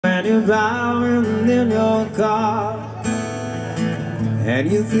and you're driving in your car,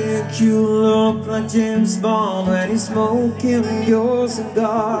 and you think you look like James Bond when you're smoking your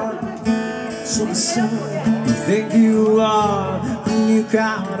cigar. So the son you think you are when you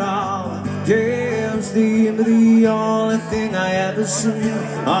count all damn Steve, but the only thing I ever seen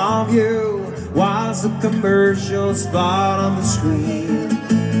of you was a commercial spot on the screen.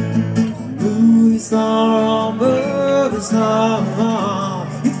 Movie star, movie star,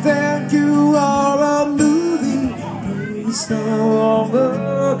 you think you are a movie star,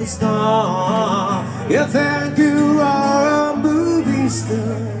 movie star, you think you are a movie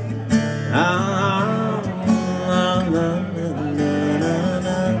star.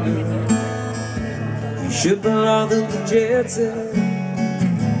 You should belong to the jet set,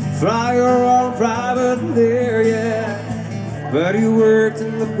 fly your own private there, yeah. But you worked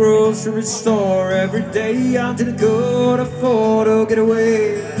in the grocery store every day until you could afford to get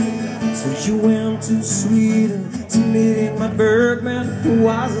away. So you went to Sweden to meet my Bergman, who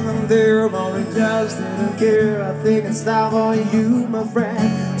wasn't there, but he just didn't care. I think it's time for you, my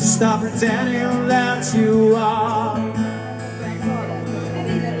friend, to stop pretending that you are.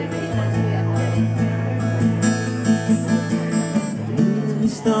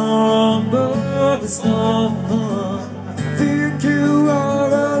 Movie star, think you